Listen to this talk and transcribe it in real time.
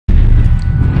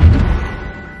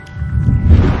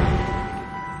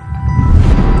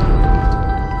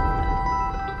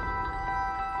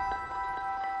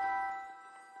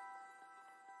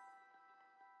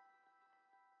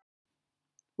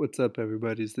What's up,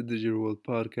 everybody? It's the Digital World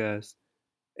Podcast,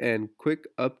 and quick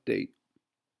update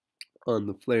on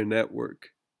the Flare Network.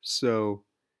 So,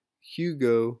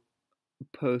 Hugo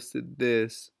posted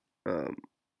this um,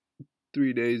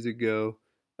 3 days ago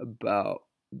about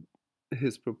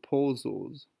his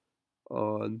proposals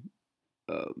on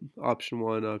option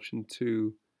one, option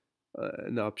two,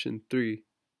 and option three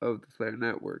of the Flare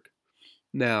Network.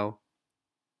 Now,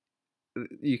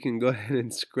 you can go ahead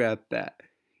and scrap that.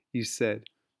 He said,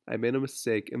 I made a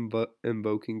mistake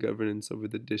invoking governance over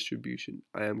the distribution.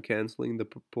 I am canceling the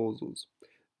proposals.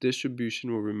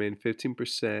 Distribution will remain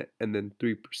 15% and then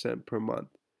 3% per month.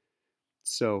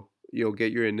 So you'll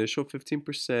get your initial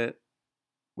 15%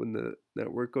 when the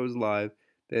network goes live,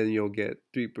 then you'll get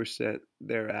 3%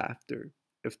 thereafter.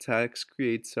 If tax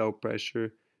creates sell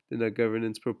pressure, then a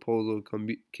governance proposal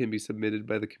can be submitted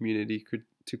by the community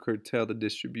to curtail the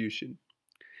distribution.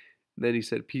 And then he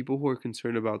said people who are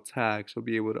concerned about tax will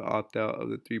be able to opt out of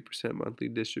the 3% monthly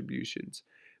distributions.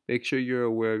 Make sure you're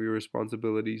aware of your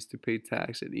responsibilities to pay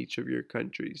tax in each of your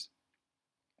countries.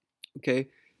 Okay?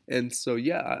 And so,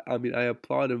 yeah, I mean, I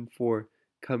applaud him for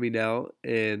coming out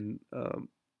and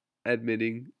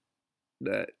admitting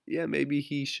that, yeah, maybe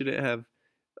he shouldn't have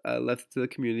left it to the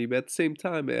community, but at the same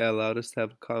time, it allowed us to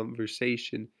have a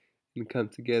conversation and come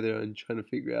together and trying to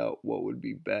figure out what would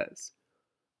be best.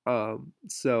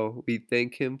 So we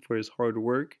thank him for his hard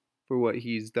work, for what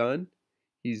he's done.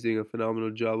 He's doing a phenomenal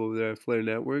job over there at Flare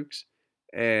Networks,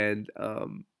 and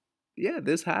yeah,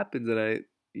 this happens, and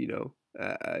you know,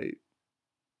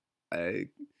 I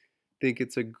think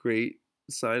it's a great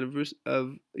sign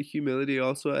of humility.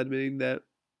 Also admitting that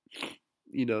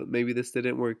maybe this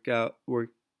didn't work out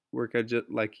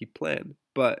just like he planned,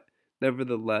 but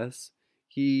nevertheless,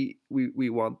 we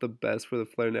want the best for the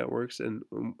Flare Networks and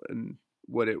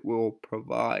what it will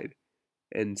provide.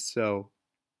 And so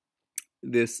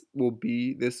this will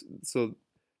be this so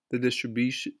the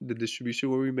distribution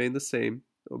will remain the same.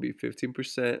 It will be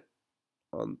 15%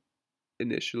 on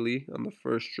initially on the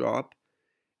first drop,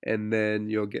 and then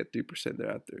you'll get 3%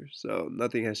 thereafter. So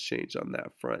nothing has changed on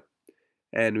that front.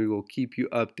 And we will keep you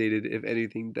updated if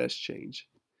anything does change.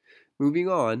 Moving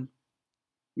on,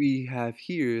 we have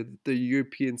here that the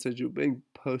European Central Bank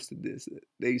posted this.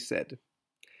 They said,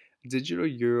 digital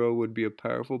euro would be a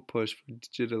powerful push for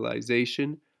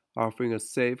digitalization, offering a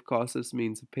safe, costless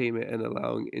means of payment and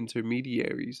allowing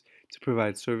intermediaries to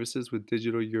provide services with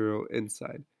digital euro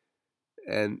inside.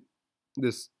 And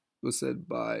this was said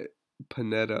by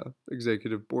Panetta,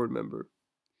 executive board member.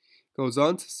 Goes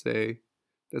on to say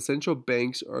that central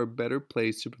banks are a better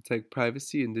place to protect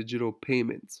privacy in digital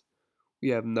payments. We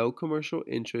have no commercial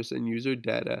interest in user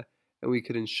data, and we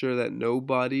could ensure that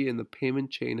nobody in the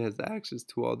payment chain has access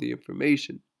to all the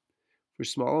information. For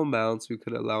small amounts, we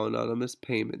could allow anonymous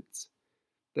payments.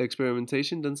 The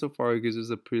experimentation done so far gives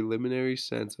us a preliminary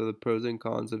sense of the pros and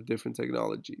cons of different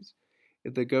technologies.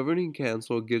 If the governing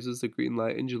council gives us the green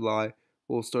light in July,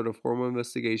 we'll start a formal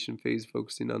investigation phase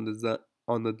focusing on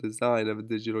the design of a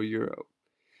digital euro.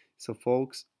 So,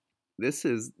 folks, this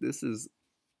is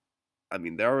I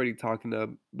mean, they're already talking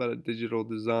about a digital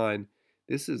design.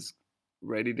 This is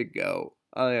ready to go.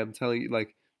 I am telling you,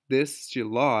 like, this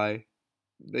July,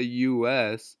 the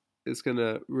US is going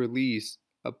to release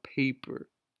a paper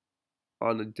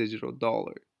on a digital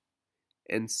dollar.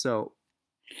 And so,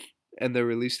 and they're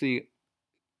releasing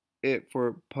it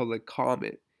for public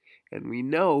comment. And we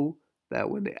know that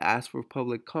when they ask for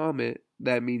public comment,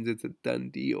 that means it's a done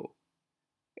deal.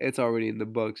 It's already in the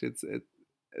books.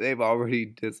 They've already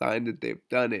designed it. They've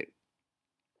done it.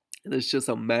 And it's just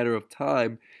a matter of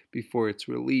time before it's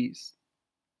released.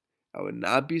 I would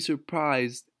not be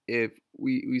surprised if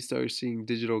we start seeing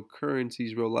digital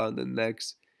currencies roll out in the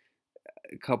next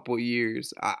couple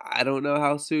years. I don't know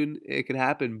how soon it could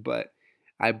happen, but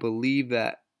I believe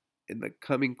that in the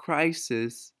coming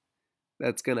crisis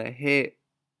that's going to hit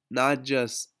not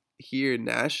just here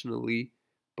nationally,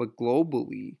 but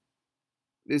globally,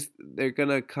 they're going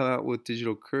to come out with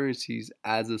digital currencies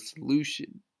as a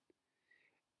solution.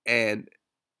 And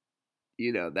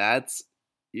that's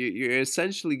you're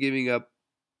essentially giving up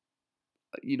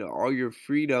all your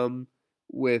freedom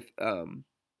with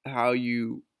how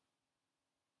you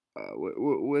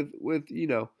with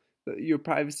your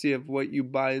privacy of what you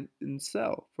buy and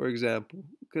sell, for example,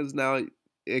 because now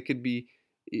it could be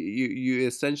you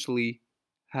essentially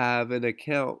have an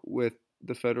account with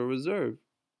the Federal Reserve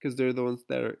because they're the ones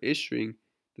that are issuing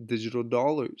the digital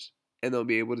dollars, and they'll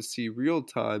be able to see real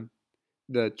time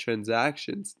the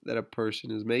transactions that a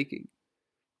person is making.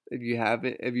 If you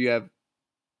have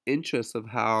interest of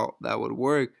how that would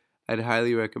work, I'd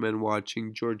highly recommend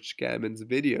watching George Scammond's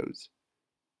videos.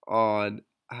 on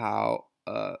how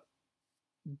a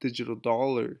digital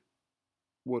dollar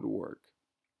would work,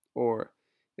 or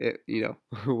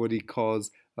what he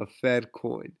calls a Fed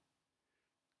coin.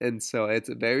 And so it's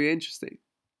very interesting.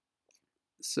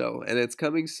 So, and it's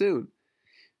coming soon.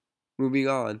 Moving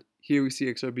on, here we see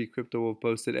XRP Crypto Wolf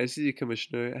posted. SEC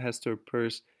Commissioner Hester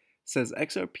Pierce says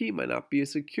XRP might not be a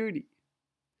security.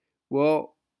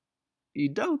 Well, you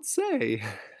don't say.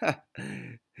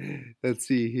 Let's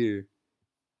see here.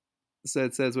 So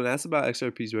it says, when asked about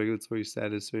XRP's regulatory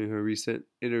status during her recent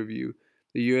interview,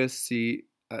 the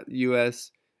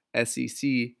US SEC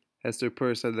Hester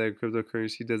Pierce said that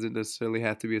cryptocurrency doesn't necessarily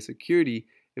have to be a security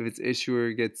if its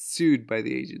issuer gets sued by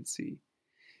the agency.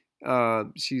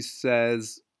 She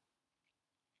says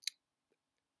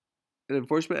an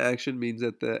enforcement action means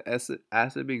that the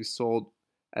asset being sold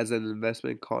as an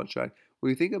investment contract.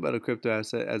 When we think about a crypto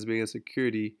asset as being a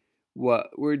security, what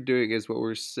we're doing is what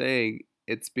we're saying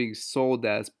it's being sold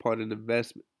as part of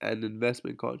an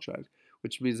investment contract,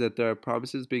 which means that there are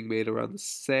promises being made around the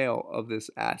sale of this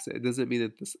asset. It doesn't mean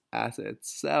that this asset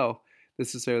itself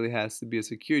necessarily has to be a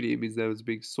security. It means that it's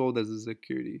being sold as a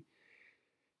security.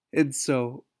 And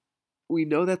so we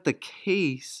know that the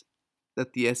case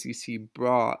that the SEC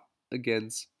brought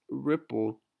against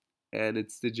Ripple and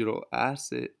its digital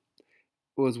asset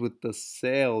was with the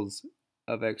sales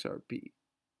of XRP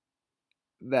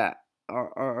that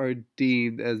are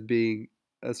deemed as being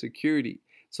a security.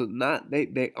 So not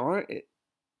they aren't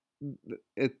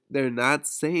they're not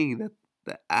saying that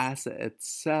the asset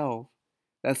itself.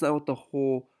 That's not what the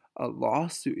whole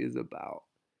lawsuit is about.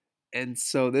 And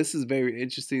so this is very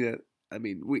interesting. That I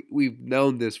mean we've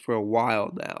known this for a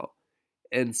while now,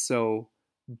 and so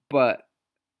but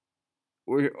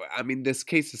this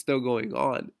case is still going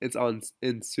on. It's on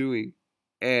ensuing,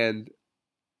 and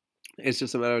it's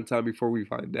just a matter of time before we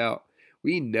find out.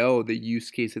 We know the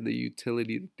use case and the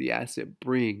utility that the asset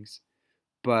brings,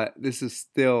 but this is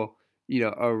still,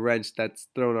 a wrench that's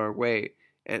thrown our way.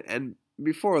 And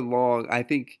before long, I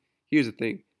think here's the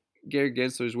thing: Gary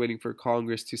Gensler is waiting for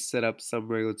Congress to set up some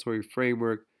regulatory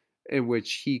framework in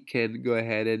which he can go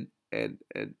ahead and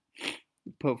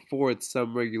put forth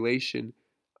some regulation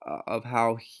of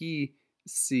how he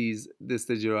sees this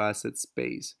digital asset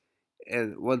space.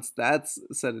 And once that's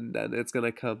said and done, it's going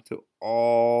to come to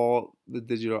all the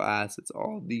digital assets,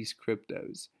 all these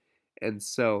cryptos. And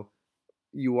so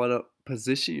you want to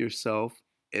position yourself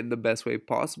in the best way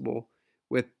possible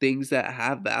with things that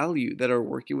have value, that are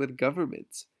working with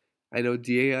governments. I know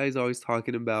DAI is always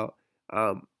talking about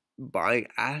buying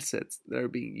assets that are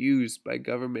being used by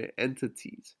government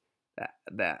entities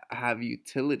that have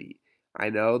utility. I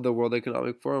know the World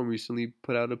Economic Forum recently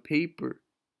put out a paper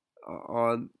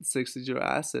on 6 digital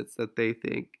assets that they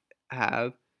think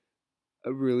have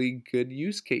a really good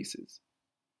use cases.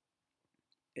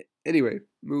 Anyway,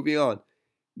 moving on.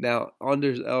 Now,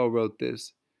 Anders L. wrote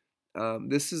this.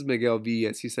 This is Miguel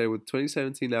Vias. He said, with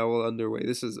 2017 now well underway,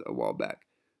 this is a while back,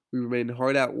 we remain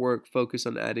hard at work focused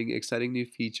on adding exciting new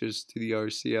features to the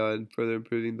RCL and further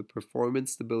improving the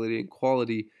performance, stability, and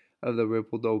quality of the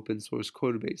Ripple open source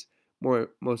code base.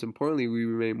 Most importantly, we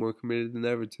remain more committed than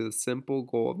ever to the simple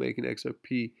goal of making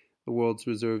XRP the world's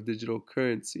reserve digital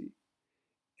currency.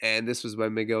 And this was by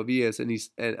Miguel Vias, and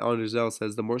Anders L.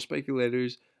 says, the more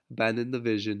speculators abandon the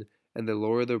vision and the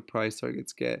lower their price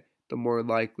targets get, the more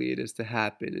likely it is to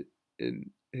happen, in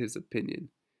his opinion.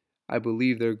 I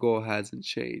believe their goal hasn't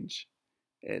changed.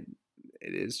 And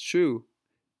it is true.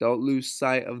 Don't lose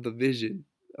sight of the vision,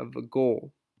 of the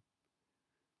goal.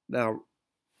 Now,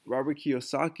 Robert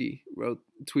Kiyosaki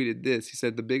tweeted this. He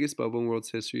said, the biggest bubble in world's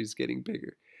history is getting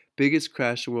bigger. Biggest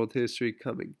crash in world history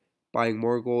coming. Buying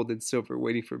more gold and silver,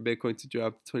 waiting for Bitcoin to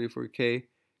drop to 24K.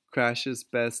 Crashes,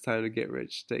 best time to get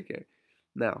rich. Take care.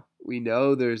 Now, we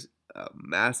know there's a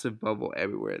massive bubble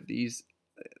everywhere.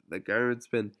 The government's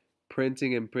been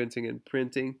printing and printing and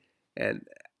printing, and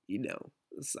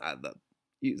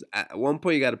at one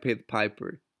point you got to pay the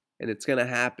piper, and it's gonna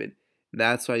happen.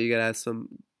 That's why you gotta have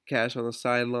some cash on the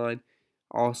sideline.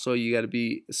 Also, you got to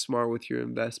be smart with your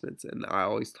investments, and I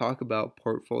always talk about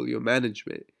portfolio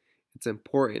management. It's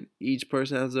important. Each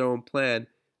person has their own plan,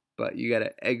 but you got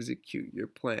to execute your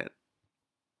plan.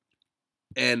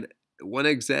 And one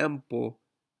example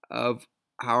of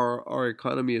how our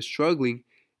economy is struggling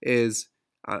is,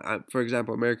 for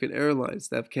example, American Airlines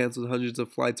that have canceled hundreds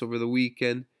of flights over the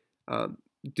weekend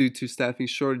due to staffing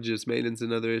shortages, maintenance,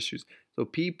 and other issues. So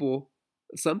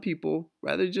some people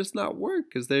rather just not work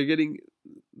because they're getting,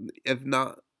 if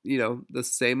not, the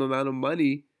same amount of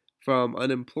money from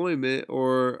unemployment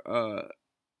or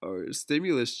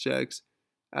stimulus checks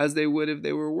as they would if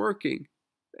they were working.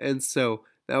 And so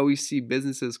now we see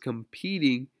businesses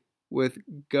competing with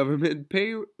government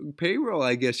payroll,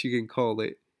 I guess you can call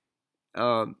it.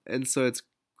 And so it's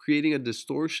creating a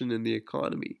distortion in the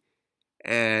economy.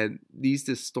 And these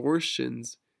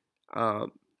distortions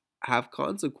have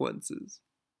consequences.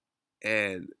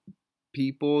 And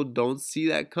people don't see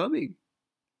that coming.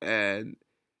 And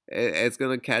it's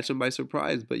going to catch them by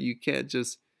surprise. But you can't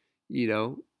just,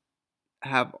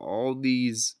 have all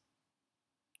these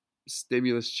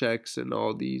stimulus checks and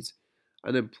all these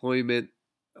unemployment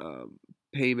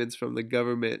payments from the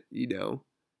government,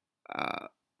 uh,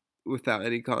 without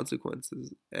any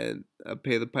consequences. And a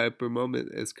pay the piper moment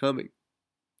is coming.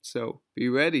 So be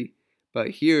ready. But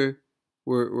here,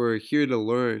 we're here to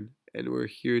learn, and we're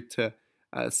here to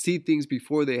see things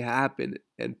before they happen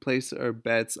and place our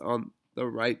bets on the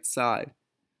right side.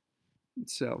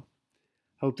 So,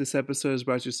 hope this episode has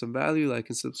brought you some value. Like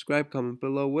and subscribe, comment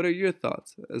below. What are your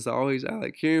thoughts? As always, I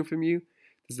like hearing from you.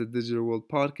 This is the Digital World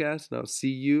Podcast, and I'll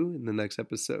see you in the next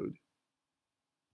episode.